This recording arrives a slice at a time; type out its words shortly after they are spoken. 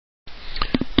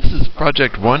is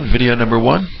Project 1, video number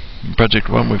 1. In Project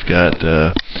 1 we've got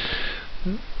an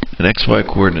XY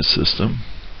coordinate system.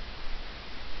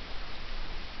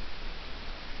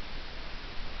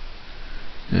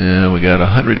 And we got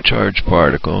 100 charged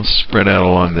particles spread out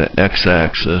along the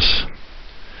x-axis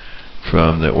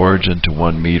from the origin to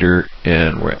 1 meter,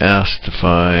 and we're asked to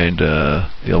find the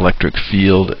electric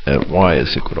field at y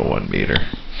is equal to 1 meter.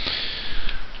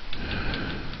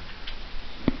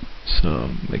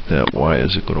 So make that y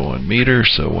is equal to 1 meter,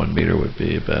 so 1 meter would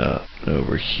be about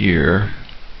over here.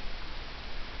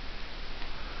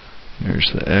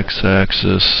 There's the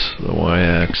x-axis, the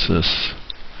y-axis.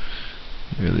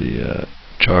 Here are the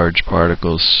charged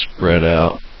particles spread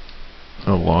out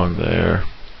along there.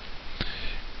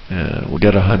 And we'll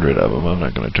get 100 of them. I'm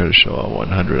not going to try to show all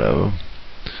 100 of them.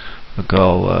 I'll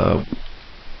call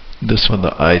this one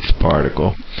the ith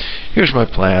particle. Here's my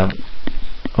plan.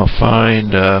 I'll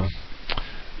find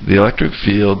the electric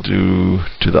field due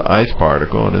to the ith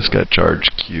particle, and it's got charge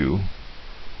Q,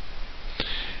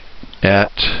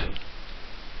 at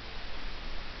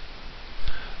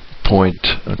point,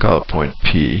 I'll call it point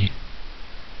P.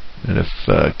 And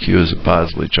if Q is a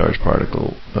positively charged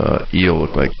particle, E will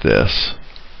look like this.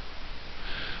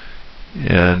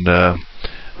 And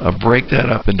I'll break that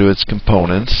up into its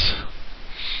components.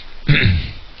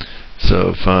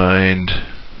 So find,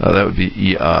 that would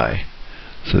be EI.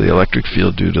 So the electric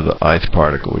field due to the ith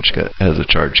particle, which has a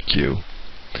charge Q.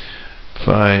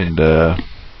 Find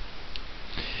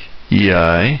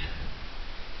EI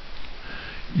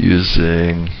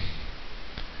using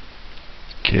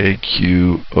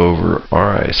KQ over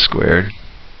RI squared.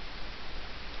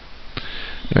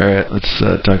 Alright, let's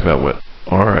talk about what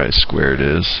RI squared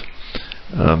is.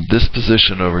 This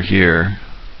position over here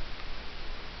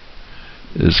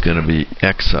is going to be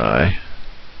XI.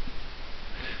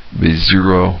 Be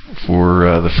 0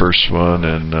 for the first one,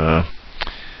 and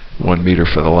 1 meter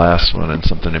for the last one, and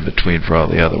something in between for all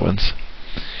the other ones.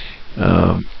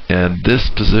 And this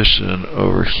position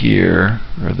over here,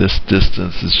 or this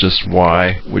distance, is just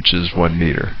y, which is 1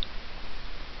 meter,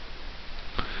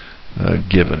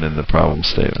 given in the problem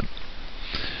statement.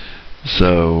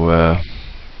 So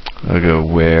I'll go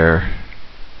where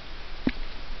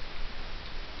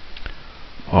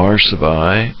r sub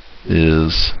I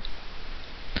is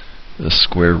the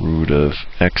square root of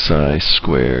xi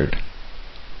squared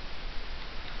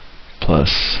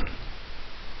plus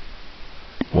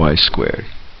y squared.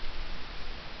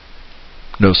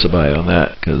 No sub I on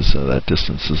that, because that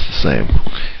distance is the same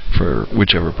for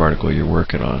whichever particle you're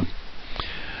working on.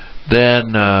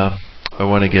 Then I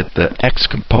want to get the x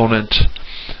component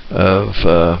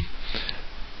of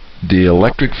the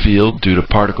electric field due to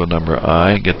particle number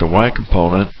I, get the y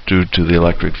component due to the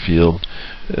electric field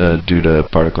due to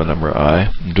particle number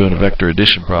I. I'm doing a vector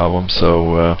addition problem,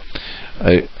 so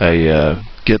I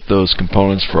get those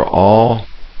components for all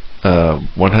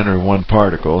 101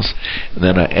 particles, and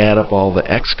then I add up all the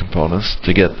x components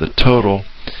to get the total,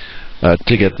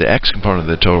 to get the x component of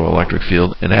the total electric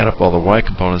field, and add up all the y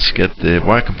components to get the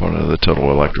y component of the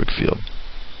total electric field.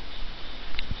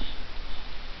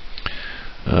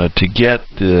 To get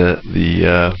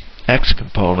the x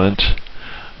component,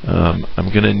 I'm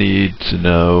going to need to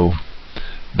know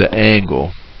the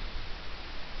angle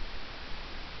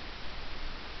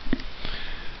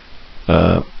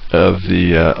of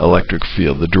the electric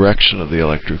field, the direction of the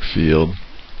electric field,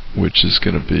 which is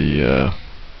going to be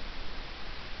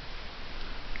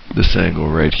this angle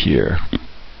right here.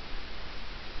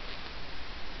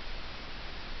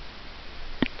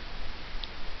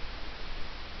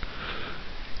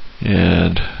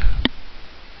 And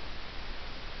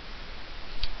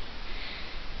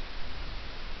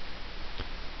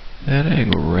that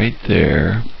angle right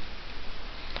there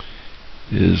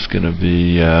is going to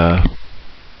be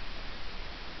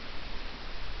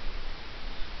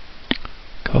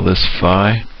call this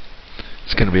phi.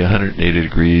 It's going to be 180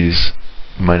 degrees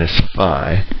minus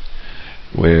phi,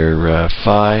 where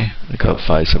phi, I call it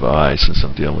phi sub I since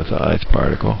I'm dealing with the ith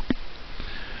particle.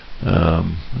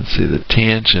 Let's see, the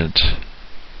tangent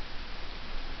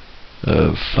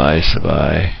of phi sub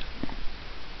I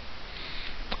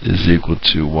is equal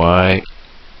to y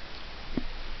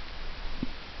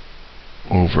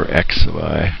over x sub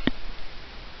I.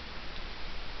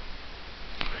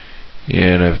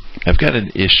 And I've got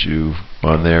an issue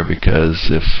on there, because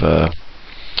if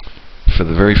for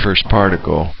the very first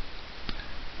particle,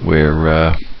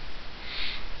 where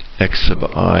x sub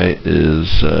I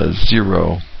is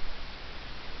 0,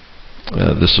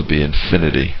 this will be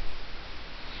infinity,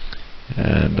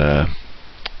 and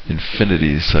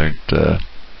infinities aren't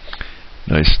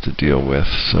nice to deal with.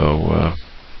 So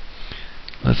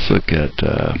let's look at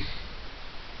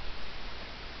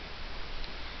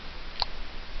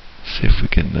see if we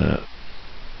can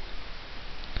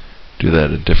do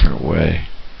that a different way.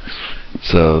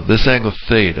 So this angle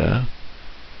theta,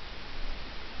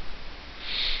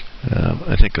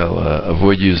 I think I'll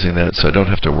avoid using that, so I don't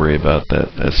have to worry about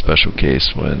that special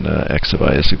case when x of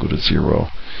I is equal to 0.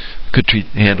 Could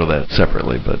handle that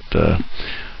separately, but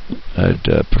I'd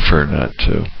prefer not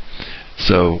to.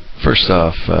 So first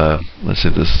off, let's see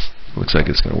if this looks like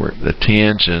it's going to work. The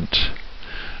tangent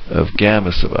of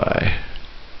gamma sub I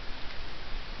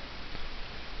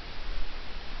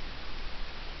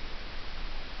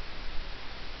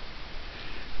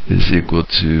is equal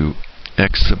to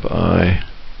x sub I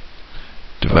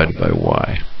divided by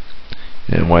y.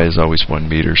 And y is always 1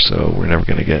 meter, so we're never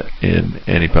going to get in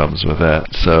any problems with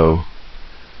that. So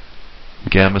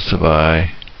gamma sub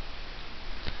I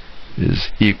is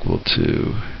equal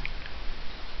to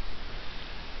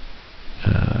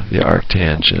the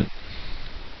arctangent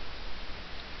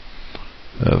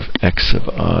of x sub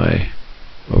I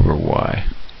over y.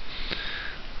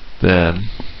 Then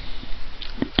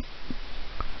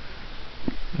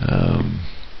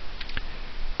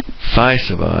phi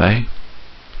sub I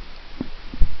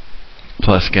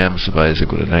plus gamma sub I is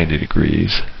equal to 90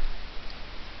 degrees.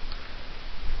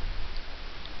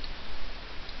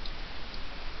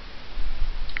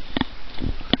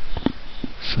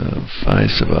 So phi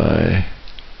sub I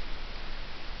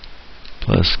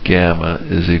plus gamma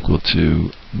is equal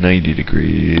to 90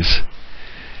 degrees,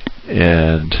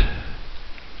 and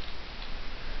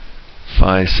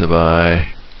phi sub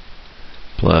I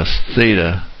plus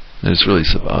theta, and it's really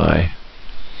sub I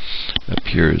up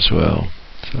here as well.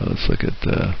 So let's look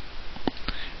at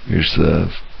here's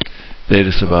the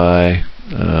theta sub I.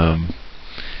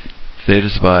 Theta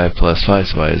sub I plus phi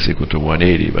sub I is equal to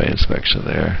 180 by inspection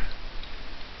there.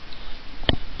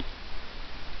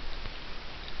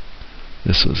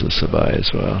 This was a sub I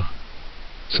as well.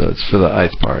 So it's for the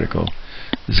ith particle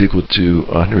is equal to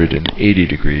 180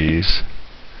 degrees.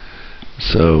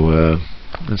 So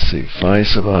let's see, phi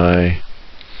sub I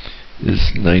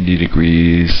is 90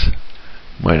 degrees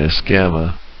minus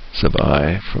gamma sub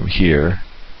I from here.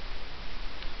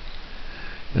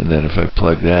 And then if I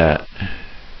plug that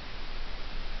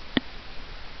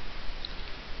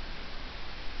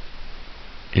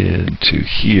into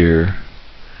here,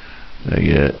 I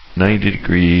get 90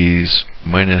 degrees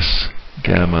minus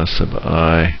gamma sub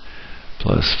I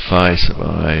plus phi sub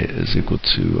I is equal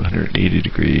to 180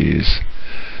 degrees.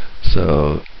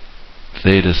 So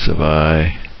theta sub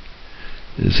I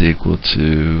is equal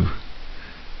to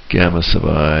gamma sub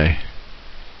I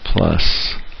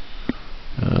plus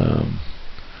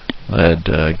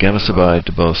add gamma sub I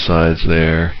to both sides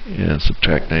there and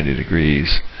subtract 90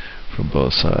 degrees from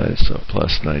both sides, so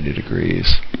plus 90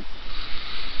 degrees.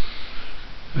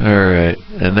 Alright,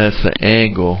 and that's the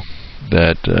angle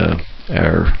that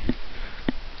our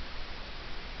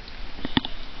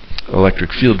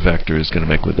electric field vector is going to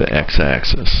make with the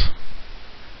x-axis.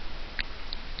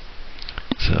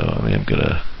 So I'm going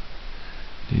to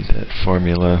use that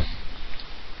formula.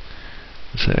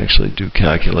 Let's actually do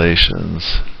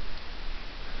calculations.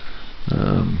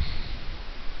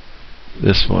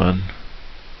 This one,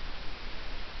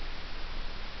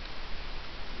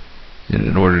 and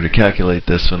in order to calculate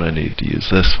this one, I need to use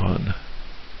this one.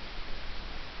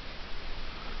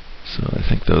 So I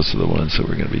think those are the ones that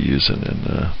we're going to be using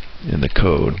in the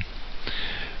code.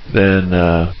 Then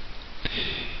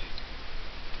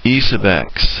E sub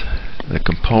x, the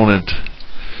component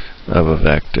of a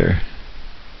vector.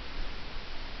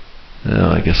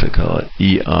 Now I guess I call it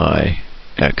EI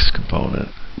x component.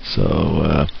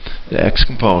 So the x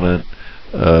component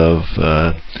of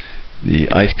the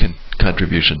ith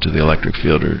contribution to the electric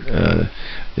field, or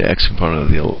the x component of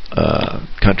the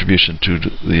contribution to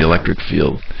the electric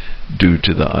field due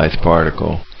to the ith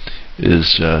particle,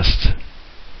 is just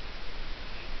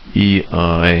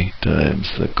EI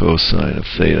times the cosine of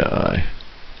theta I.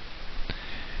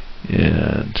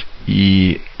 And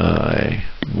EI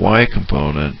y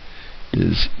component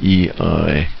is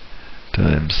EI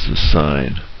times the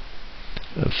sine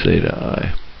of theta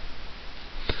I.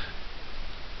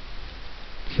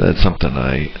 So that's something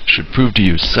I should prove to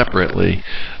you separately.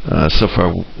 So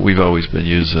far we've always been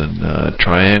using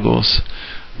triangles,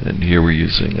 and here we're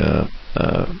using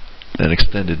an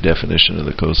extended definition of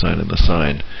the cosine and the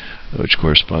sine, which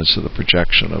corresponds to the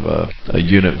projection of a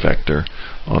unit vector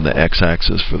on the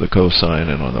x-axis for the cosine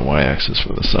and on the y-axis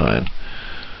for the sine.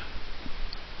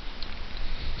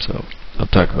 So I'll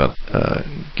talk about,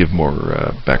 give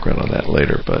more background on that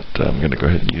later, but I'm going to go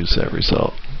ahead and use that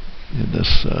result in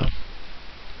this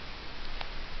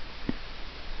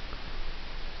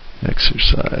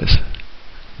exercise,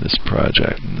 this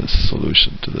project, and this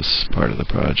solution to this part of the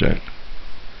project.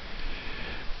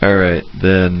 Alright,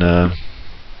 then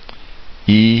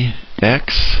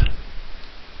EX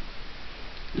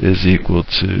is equal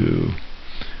to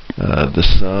the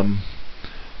sum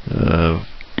of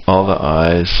all the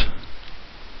i's.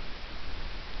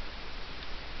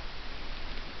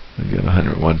 I get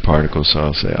 101 particles, so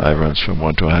I'll say I runs from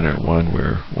 1 to 101,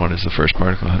 where 1 is the first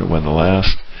particle, 101 the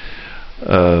last,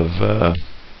 of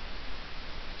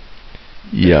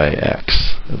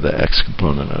EIX, of the x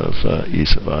component of E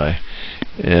sub I.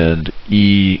 And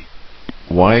EY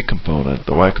component,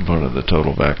 the y component of the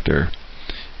total vector,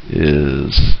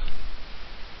 is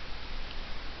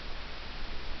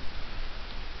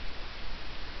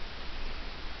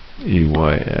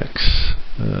EYX,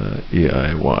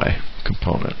 EIY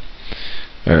component.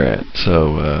 Alright,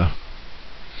 so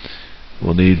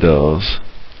we'll need those.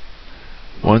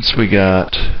 Once we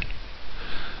got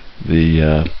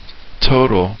the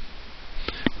total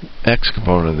x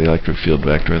component of the electric field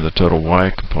vector and the total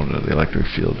y component of the electric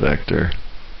field vector,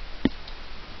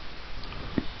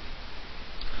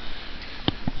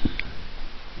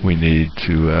 we need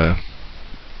to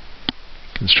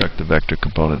construct the vector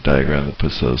component diagram that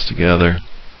puts those together.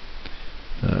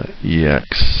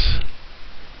 EX,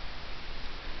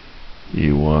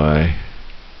 EY,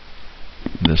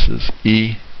 and this is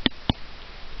E,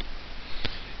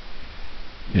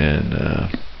 and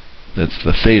that's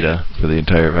the theta for the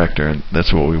entire vector, and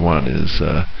that's what we want, is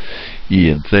E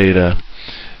and theta.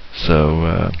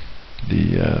 So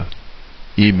the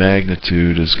E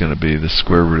magnitude is going to be the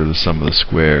square root of the sum of the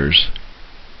squares.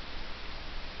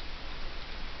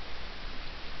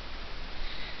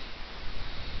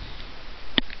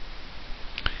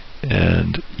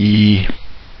 And E,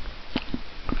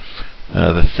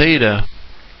 the theta,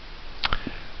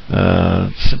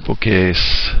 simple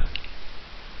case,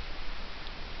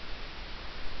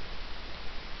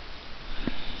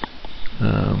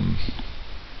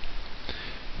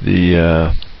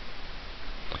 the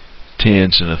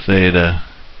tangent of theta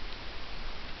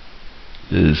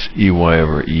is EY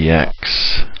over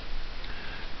EX.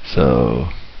 So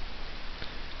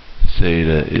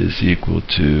theta is equal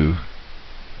to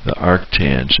the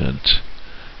arctangent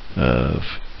of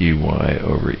EY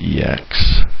over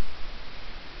EX.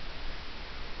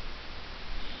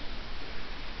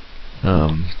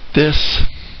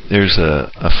 There's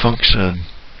a function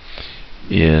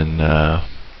in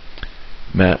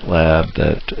MATLAB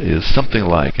that is something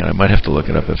like, and I might have to look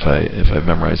it up if I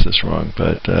memorize this wrong,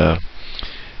 but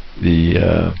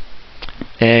the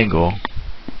angle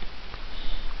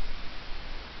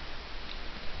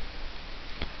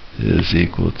is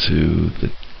equal to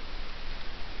the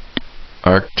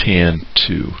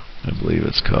arctan2, I believe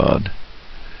it's called,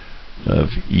 of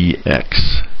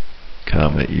EX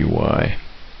comma EY.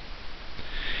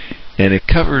 And it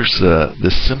covers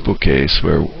this simple case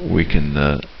where we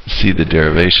can see the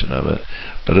derivation of it,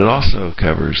 but it also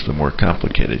covers the more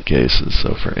complicated cases.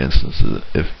 So for instance,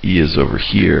 if E is over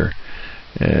here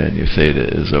and your theta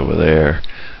is over there,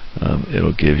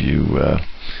 it'll give you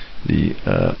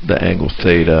the angle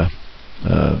theta.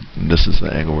 This is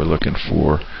the angle we're looking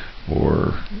for.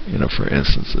 Or, for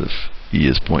instance, if E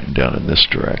is pointing down in this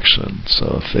direction,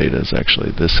 so theta is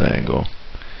actually this angle,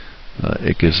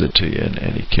 it gives it to you in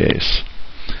any case.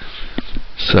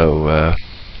 So I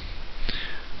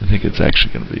think it's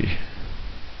actually going to be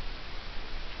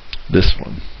this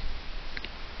one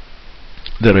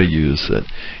that I use, that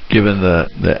given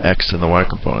the x and the y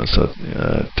components, so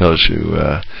it tells you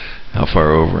how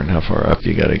far over and how far up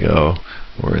you got to go,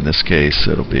 or in this case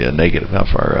it'll be a negative how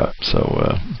far up,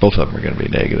 so both of them are going to be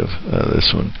negative.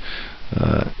 This one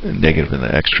negative in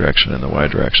the x direction and the y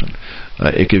direction.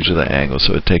 It gives you the angle,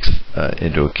 so it takes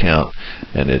into account,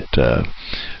 and it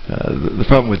the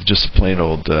problem with just a plain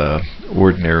old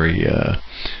ordinary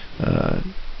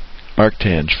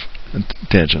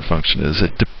arctangent function is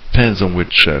it depends on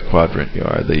which quadrant you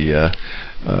are. The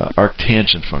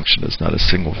arctangent function is not a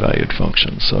single valued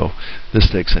function, so this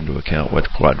takes into account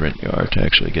what quadrant you are to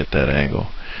actually get that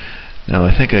angle. Now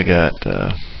I think I got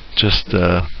just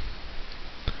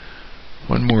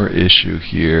one more issue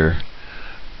here.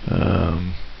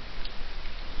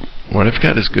 What I've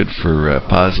got is good for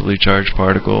positively charged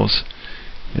particles,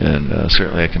 and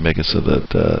certainly I can make it so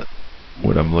that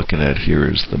what I'm looking at here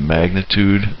is the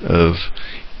magnitude of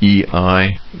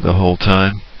EI the whole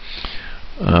time.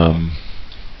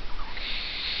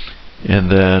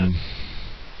 And then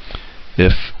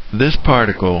if this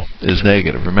particle is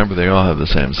negative, remember they all have the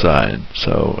same sign,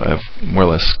 so I've more or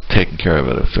less taken care of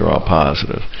it if they're all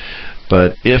positive.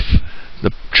 But if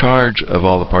the charge of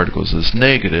all the particles is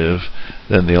negative,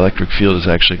 then the electric field is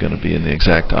actually going to be in the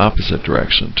exact opposite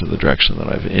direction to the direction that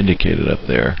I've indicated up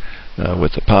there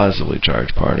with the positively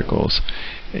charged particles.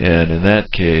 And in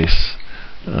that case,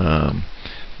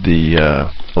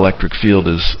 the electric field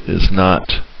is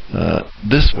not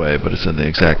this way, but it's in the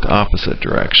exact opposite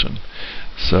direction.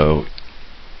 So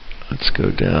let's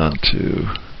go down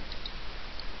to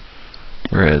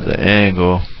where I had the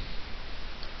angle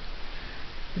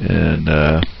and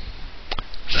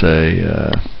say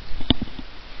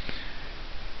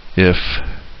if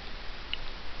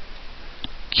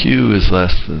Q is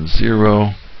less than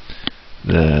 0,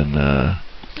 then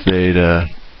theta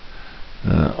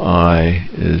I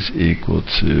is equal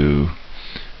to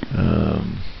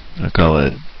I call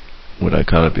it what I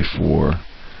called it before,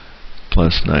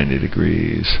 plus 90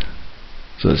 degrees.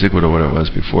 So it's equal to what it was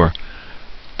before,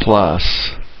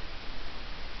 plus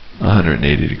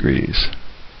 180 degrees.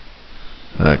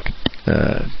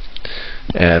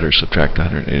 Add or subtract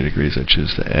 180 degrees, I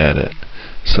choose to add it.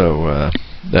 So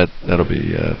that'll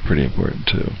be pretty important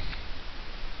too.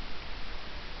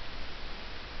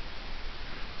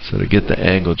 So to get the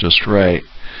angle just right,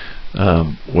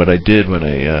 what I did when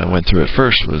I went through it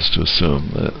first was to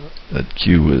assume that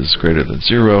Q was greater than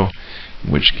 0,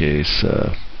 in which case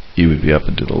E would be up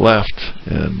and to the left,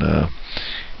 and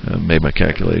made my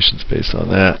calculations based on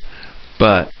that.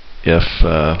 But if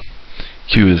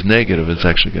Q is negative, it's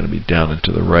actually going to be down and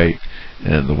to the right,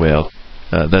 and the way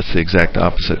that's the exact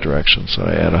opposite direction. So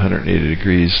I add 180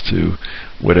 degrees to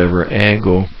whatever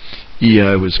angle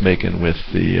EI was making with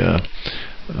the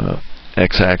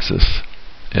x-axis,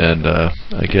 and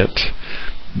I get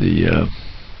the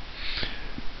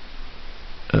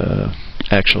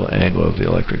actual angle of the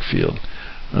electric field.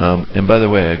 And by the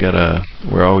way,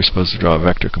 we're always supposed to draw a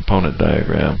vector component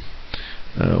diagram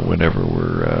whenever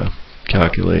we're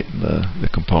calculating the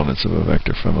components of a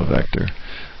vector from a vector.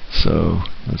 So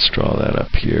let's draw that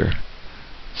up here.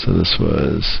 So this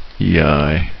was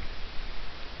EI.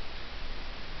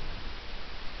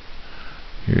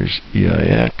 Here's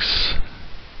EIX.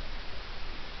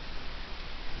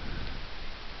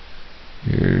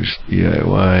 Here's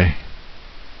EIY.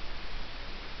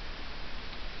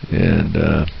 And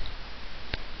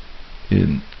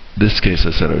in this case,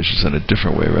 I said I was using a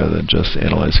different way rather than just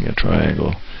analyzing a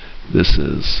triangle. This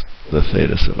is the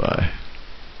theta sub I.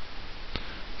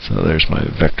 So there's my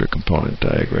vector component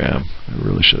diagram. I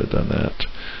really should have done that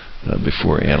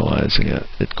before analyzing it.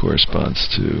 It corresponds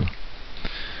to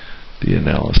the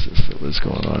analysis that was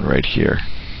going on right here.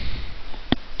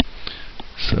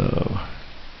 So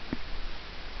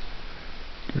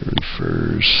it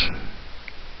refers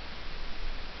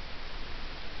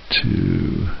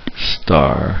to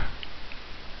star,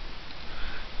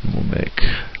 and we'll make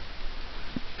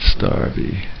star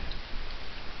be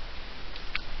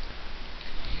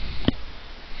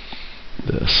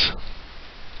this.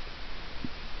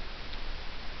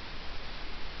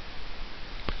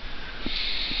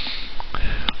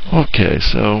 Okay,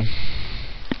 so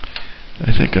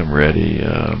I think I'm ready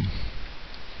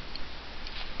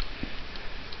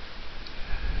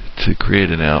to create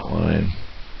an outline,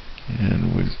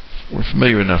 and we're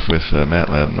familiar enough with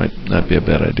MATLAB. It might not be a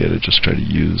bad idea to just try to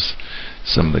use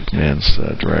some of the commands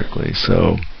directly.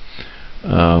 So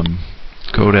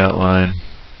code outline.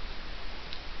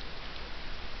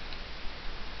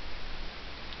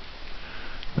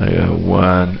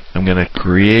 I'm going to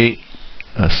create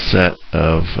a set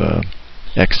of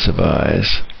x sub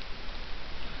i's.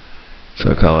 So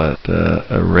I'll call it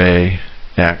array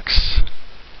x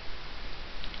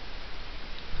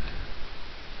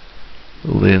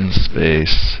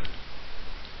linspace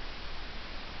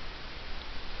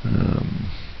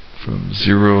from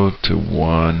 0 to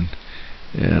 1,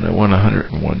 and I want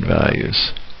 101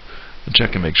 values. I'll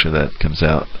check and make sure that comes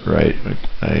out right.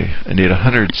 I need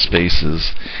 100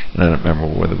 spaces, and I don't remember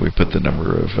whether we put the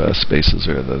number of spaces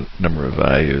or the number of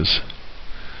values.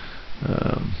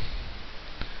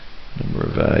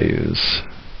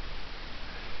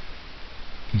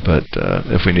 But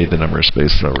if we need the number of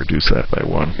spaces, I'll reduce that by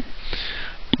 1.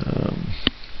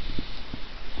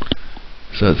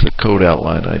 So it's a code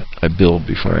outline I build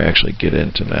before I actually get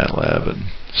into MATLAB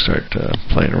and start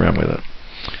playing around with it.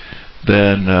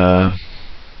 Then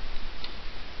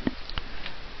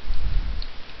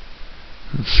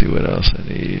let's see what else I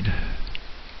need.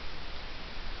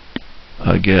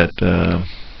 I'll get yeah,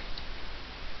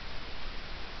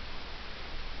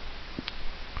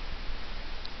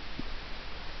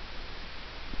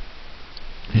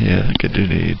 I think I do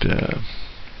need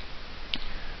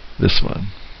this one.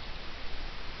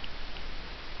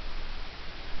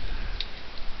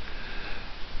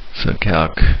 So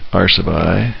calc r sub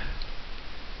I.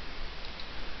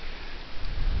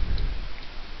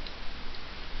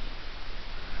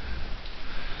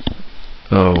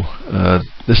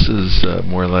 This is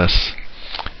more or less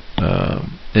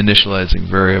initializing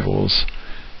variables.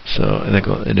 So I think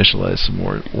I'll initialize some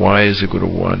more. Y is equal to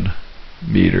 1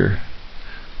 meter.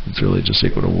 It's really just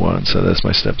equal to 1. So that's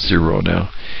my step 0 now.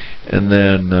 And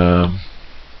then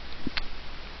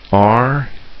R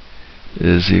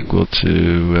is equal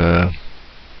to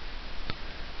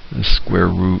the square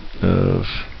root of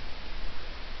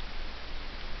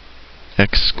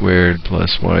x squared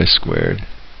plus y squared.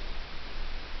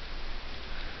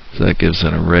 So that gives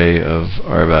an array of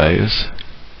R values.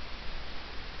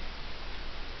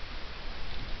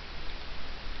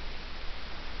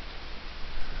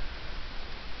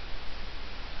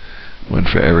 One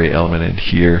for every element in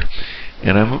here.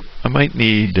 And I might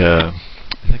need, I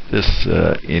think this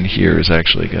in here is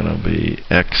actually going to be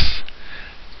x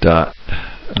dot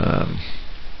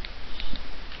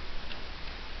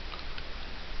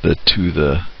the to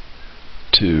the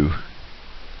 2.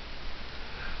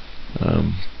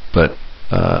 But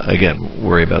again,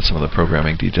 worry about some of the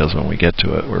programming details when we get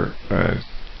to it. We're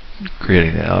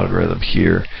creating the algorithm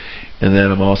here. And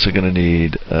then I'm also going to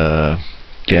need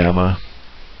gamma,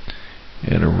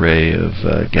 an array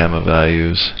of gamma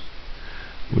values,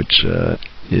 which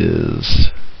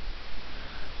is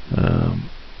the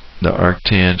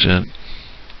arctangent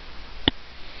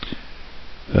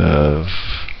of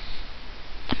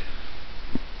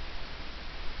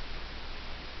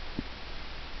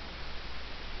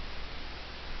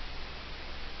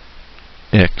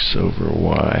x over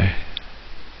y.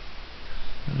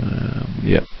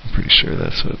 Yep, I'm pretty sure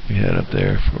that's what we had up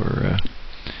there for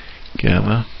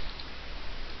gamma.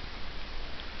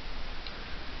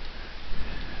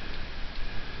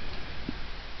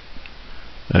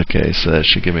 Okay, so that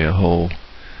should give me a whole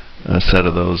set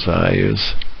of those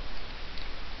values.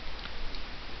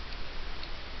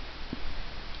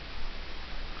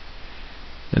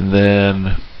 And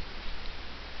then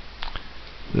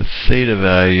the theta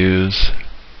values,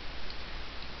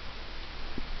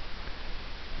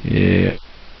 yeah,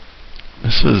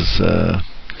 this was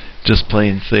just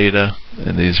plain theta,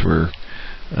 and these were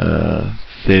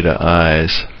theta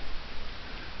i's.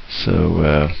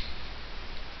 So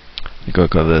you go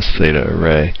call this theta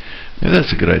array. Maybe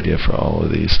that's a good idea for all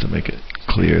of these to make it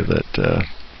clear that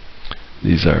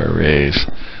these are arrays.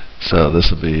 So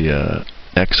this will be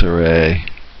x array,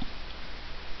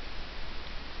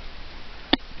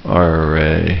 R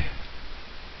array.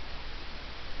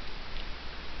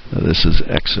 Now this is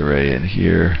x array in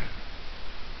here.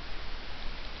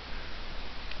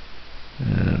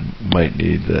 And might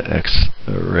need the x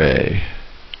array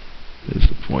is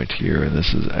the point here, and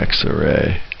this is x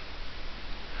array.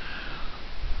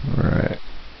 Alright.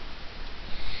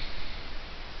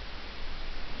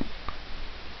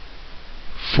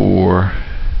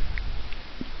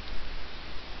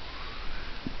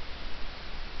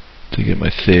 To get my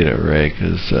theta array,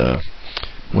 because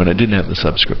when I didn't have the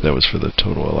subscript, that was for the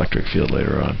total electric field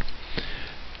later on.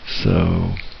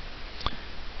 So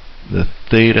the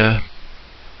theta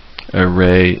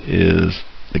array is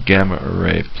the gamma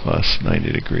array plus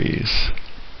 90 degrees.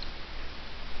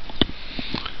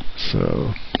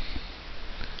 So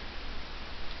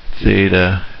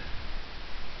theta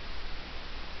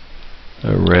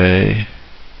array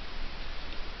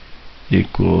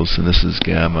equals, and this is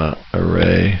gamma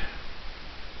array,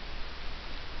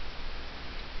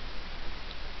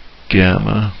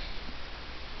 gamma,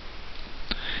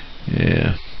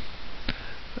 yeah,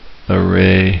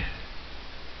 array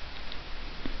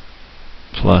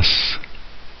plus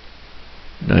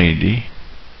 90.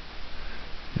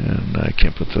 And I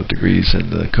can't put the degrees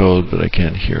into the code, but I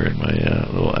can here in my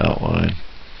little outline.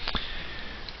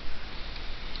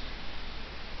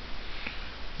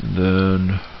 And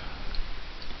then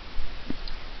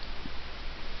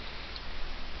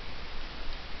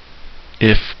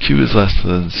if q is less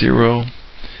than 0,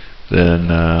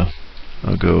 then I'll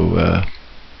go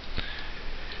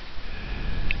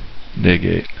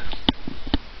negate.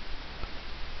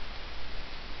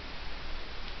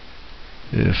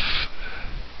 If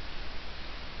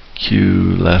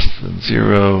q less than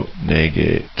 0,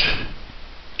 negate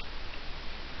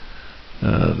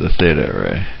the theta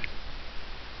array.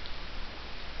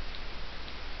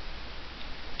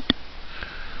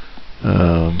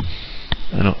 I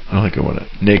don't think I want to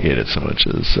negate it so much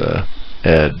as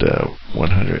add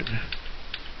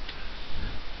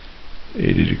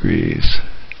 180 degrees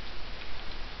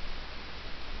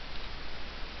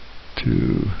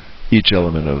to each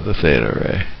element of the theta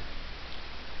array.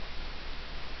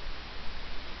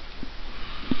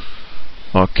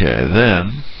 Okay,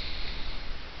 then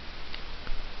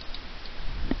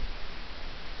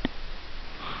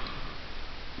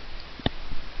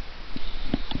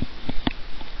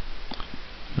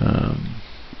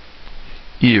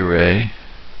E array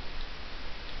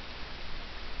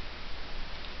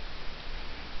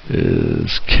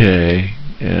is K,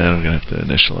 and I'm going to have to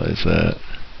initialize that.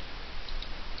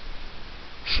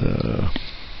 So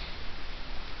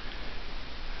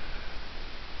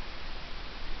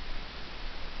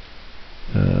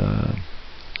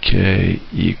K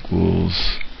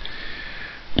equals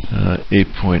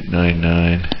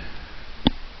 8.99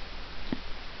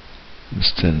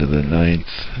 is 10 to the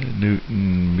 9th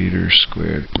Newton meter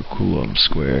squared per Coulomb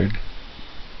squared.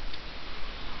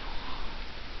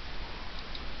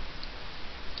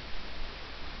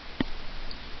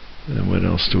 And what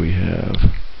else do we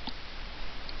have?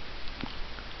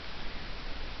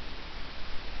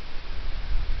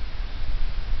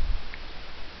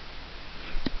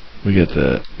 We get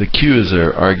the Q as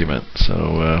our argument,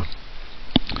 so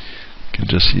can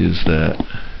just use that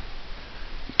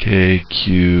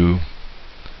KQ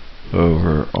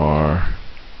over R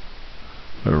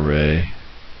array.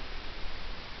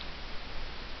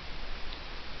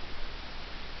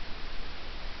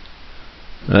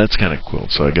 That's kind of cool.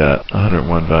 So I got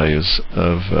 101 values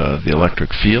of the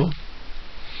electric field,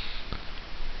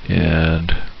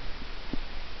 and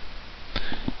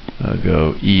I'll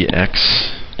go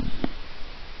EX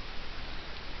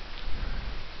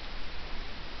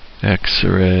X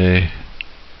array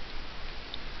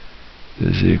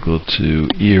is equal to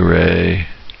E array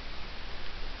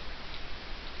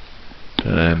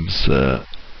times the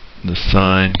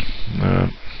sine,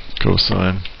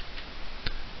 cosine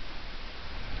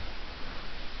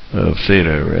of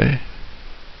theta array.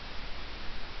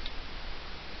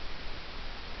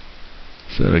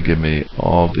 So it'll give me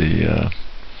all the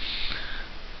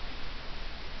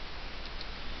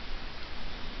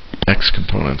x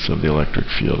components of the electric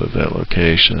field at that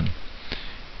location.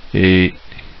 8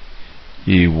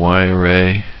 EY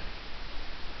array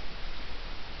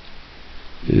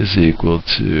is equal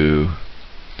to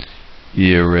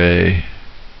E array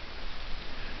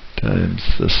times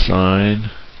the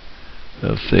sine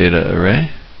of theta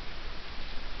array.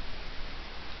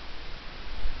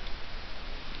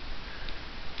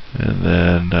 And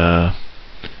then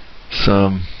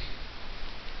sum,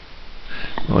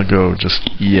 I'll go just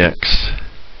EX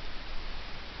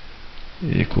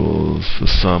equals the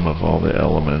sum of all the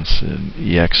elements in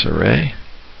EX array.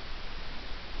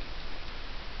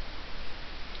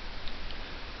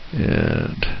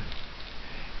 And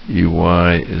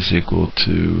EY is equal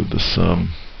to the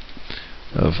sum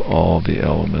of all the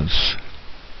elements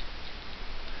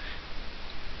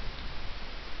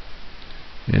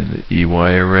in the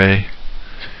EY array.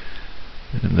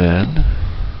 And then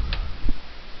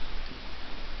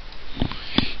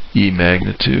E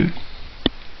magnitude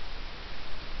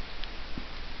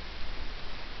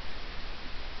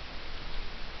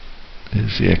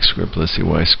is the x squared plus the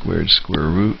y squared square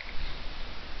root,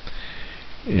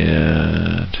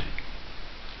 and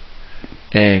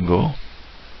angle,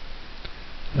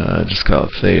 just call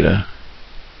it theta.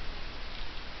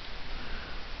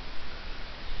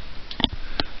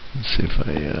 Let's see if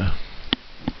I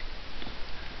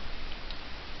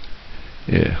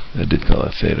yeah, I did call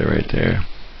it theta right there.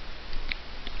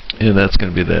 And that's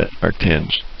going to be that arctan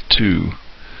 2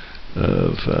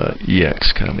 of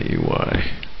EX comma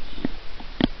EY.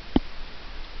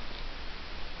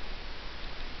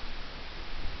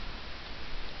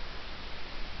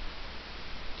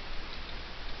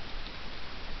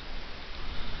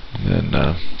 And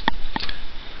then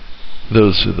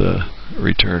those are the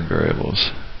return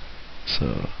variables.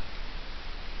 So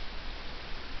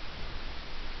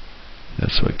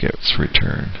that's what gets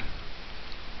returned.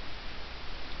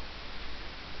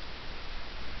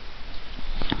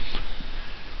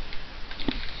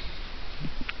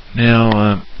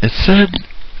 Now, it said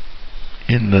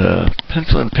in the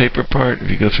pencil and paper part, if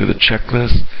you go through the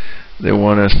checklist, they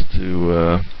want us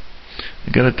to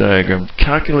get a diagram,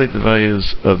 calculate the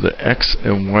values of the x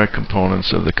and y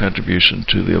components of the contribution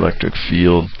to the electric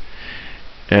field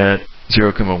at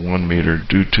 0,1 meter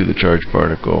due to the charged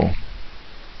particle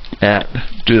due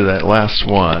to that last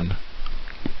one.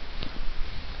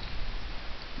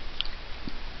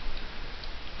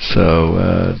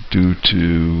 So due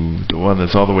to the one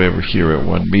that's all the way over here at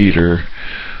 1 meter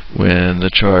when the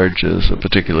charge is a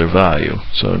particular value.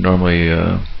 So normally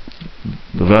the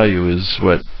value is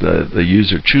what the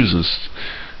user chooses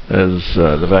as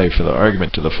the value for the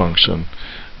argument to the function,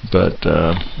 but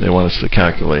they want us to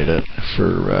calculate it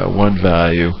for one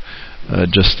value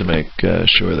just to make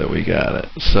sure that we got it.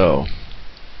 So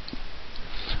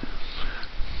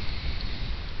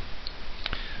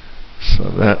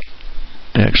that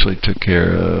actually took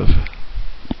care of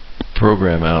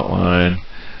program outline,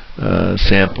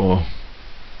 sample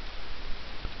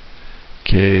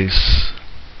case,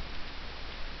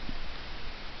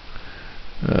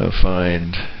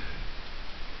 find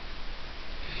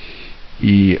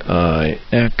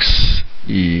EIX,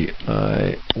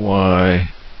 EIY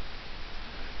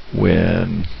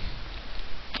when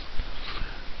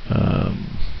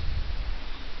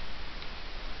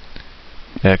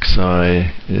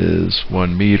XI is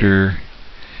 1 meter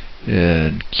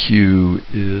and Q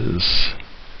is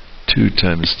 2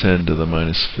 times 10 to the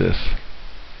minus 5th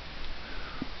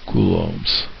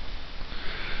coulombs.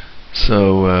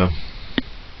 So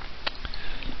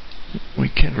we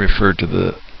can refer to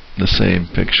the same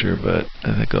picture, but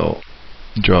I think I'll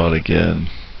draw it again.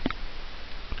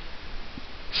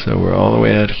 So we're all the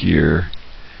way out here.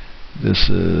 This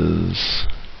is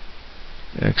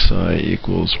XI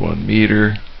equals 1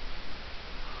 meter.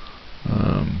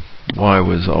 Y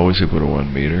was always equal to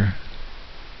 1 meter.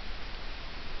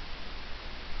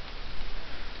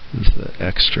 This is the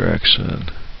X direction.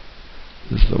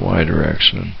 This is the Y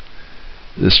direction.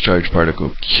 This charged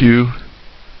particle Q,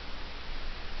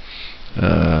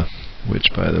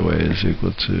 which by the way is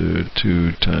equal to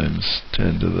 2 times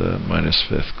 10 to the minus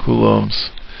 5th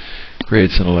coulombs,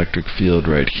 creates an electric field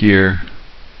right here.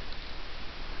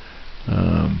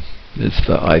 It's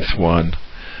the ith one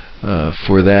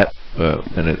for that,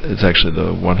 and it's actually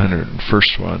the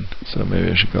 101st one, so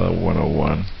maybe I should call it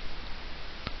 101.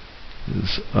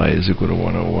 I is equal to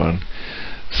 101.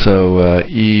 So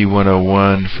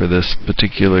E101 for this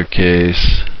particular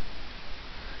case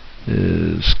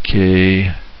is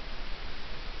K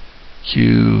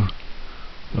Q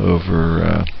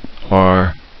over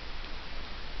R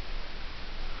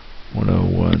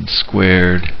 101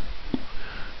 squared.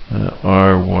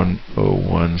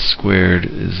 R101 squared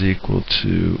is equal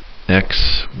to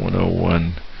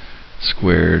X101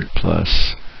 squared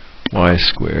plus Y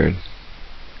squared,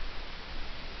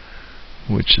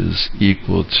 which is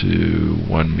equal to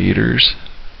 1 meter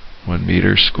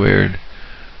squared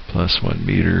plus 1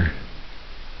 meter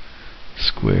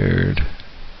squared,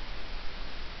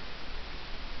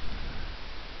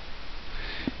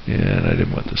 and I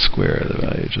didn't want the square of the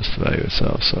value, just the value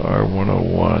itself. So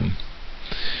R101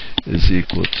 is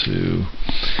equal to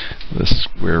the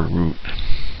square root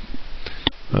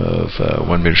of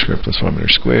 1 meter squared plus 1 meter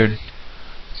squared,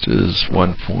 which is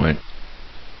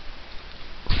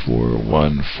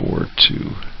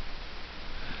 1.4142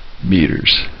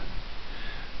 meters.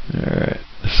 Alright,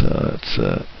 so that's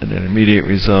an intermediate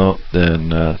result. Then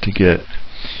to get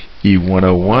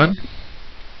E101,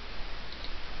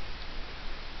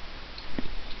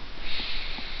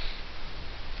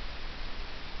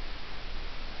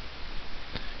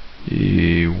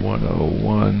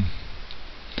 E101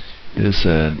 is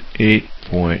an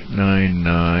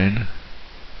 8.99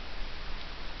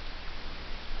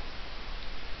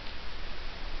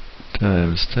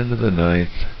 times 10 to the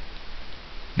 9th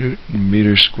Newton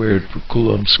meter squared per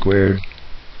coulomb squared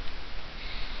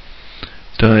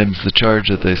times the charge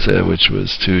that they said, which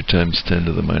was 2 times 10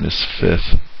 to the minus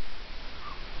 5th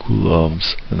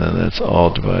coulombs, and then that's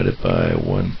all divided by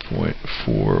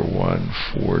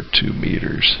 1.4142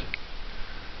 meters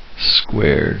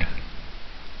squared.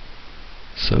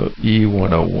 So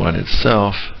E101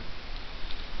 itself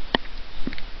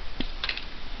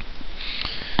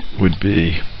would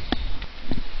be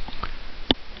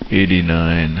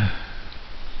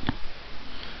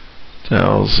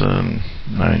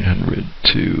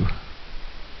 89,902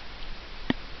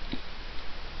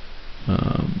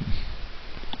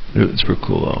 newtons per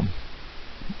coulomb,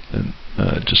 and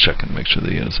just checking to make sure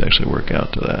the units actually work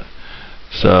out to that.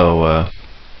 So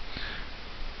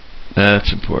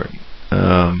that's important.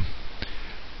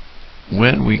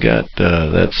 When we got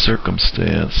that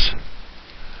circumstance,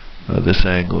 this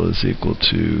angle is equal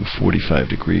to 45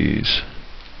 degrees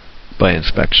by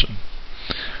inspection.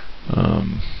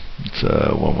 It's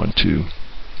 112.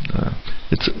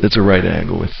 It's a right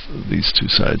angle with these two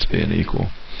sides being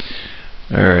equal.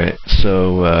 Alright,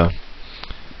 so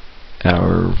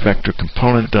our vector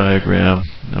component diagram,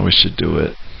 now we should do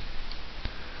it,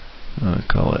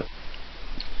 call it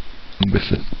with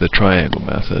the triangle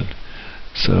method.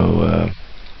 So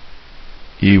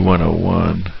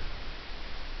E101,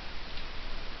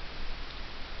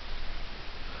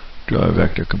 draw a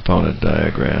vector component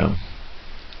diagram.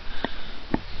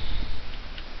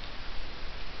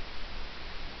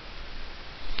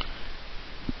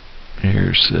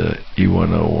 Here's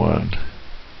E101.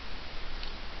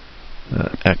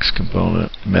 X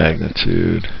component,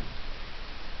 magnitude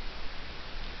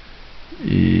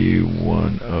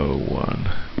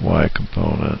E101, Y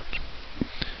component.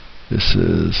 This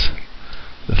is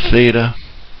the theta,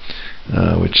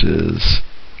 which is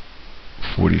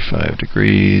 45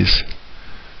 degrees.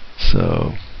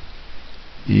 So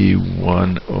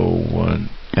E101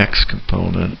 X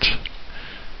component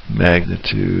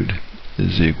magnitude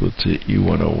is equal to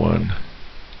E101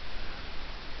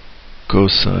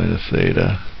 cosine of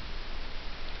theta,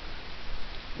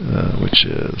 which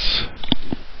is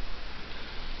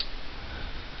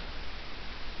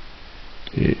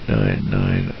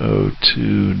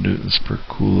 89902 newtons per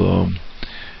coulomb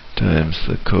times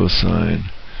the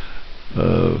cosine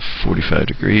of 45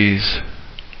 degrees,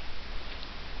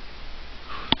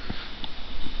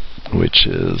 which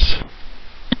is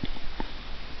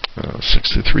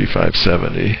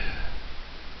 63,570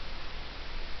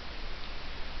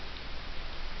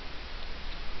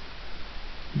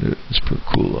 newtons per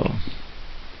coulomb.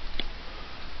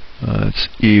 It's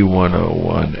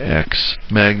E101X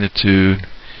magnitude.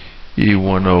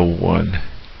 E101X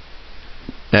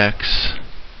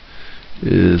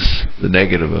is the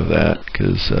negative of that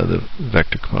because the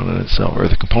vector component itself, or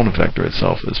the component vector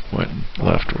itself, is pointing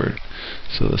leftward.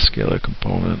 So the scalar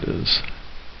component is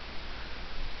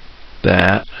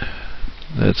that.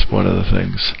 That's one of the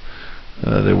things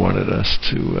they wanted us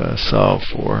to solve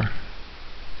for.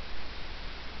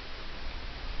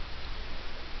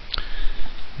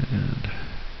 And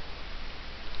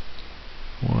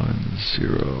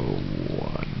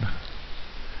 101.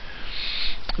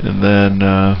 And then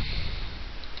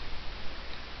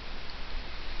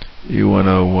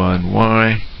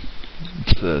E101Y,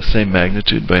 it's the same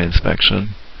magnitude by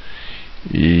inspection.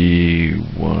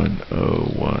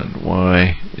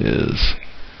 E101Y is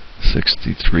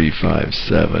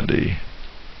 63,570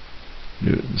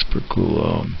 newtons per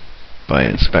coulomb by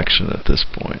inspection at this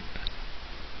point.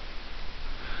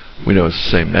 We know it's the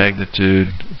same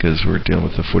magnitude because we're dealing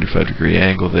with a 45-degree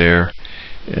angle there,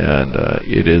 and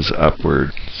it is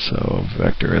upward, so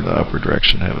vector in the upward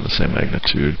direction having the same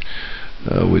magnitude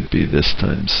would be this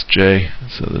times j.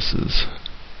 So this is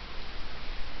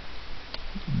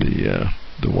the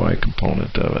y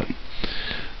component of it.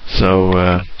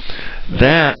 So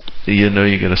that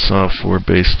you got to solve for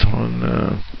based on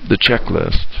the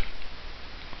checklist,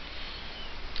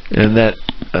 and that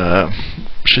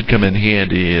should come in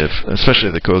handy especially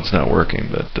if the code's not working,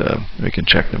 but we can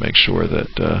check to make sure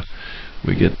that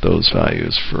we get those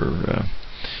values for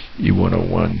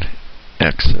E101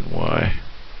 X and Y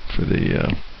for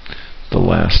the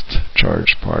last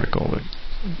charged particle.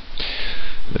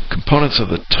 The components of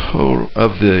the total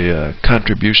of the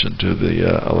contribution to the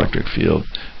electric field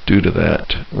due to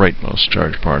that rightmost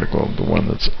charged particle, the one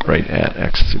that's right at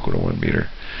x is equal to 1 meter.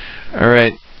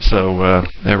 Alright, so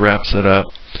that wraps it up.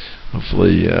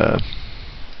 Hopefully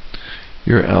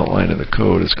your outline of the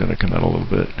code is going to come out a little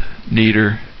bit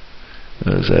neater.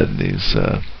 As adding these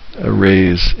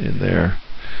arrays in there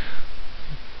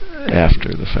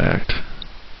after the fact.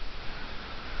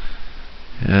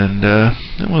 And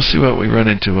we'll see what we run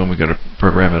into when we go to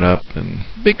program it up. And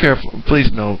be careful.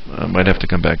 Please note, I might have to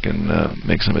come back and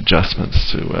make some adjustments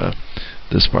to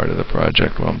this part of the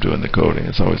project while I'm doing the coding.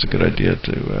 It's always a good idea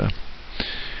to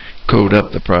code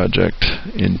up the project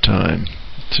in time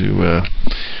to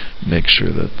make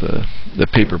sure that the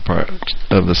paper part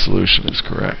of the solution is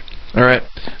correct. Alright,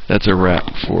 that's a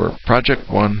wrap for Project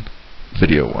 1,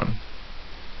 Video 1.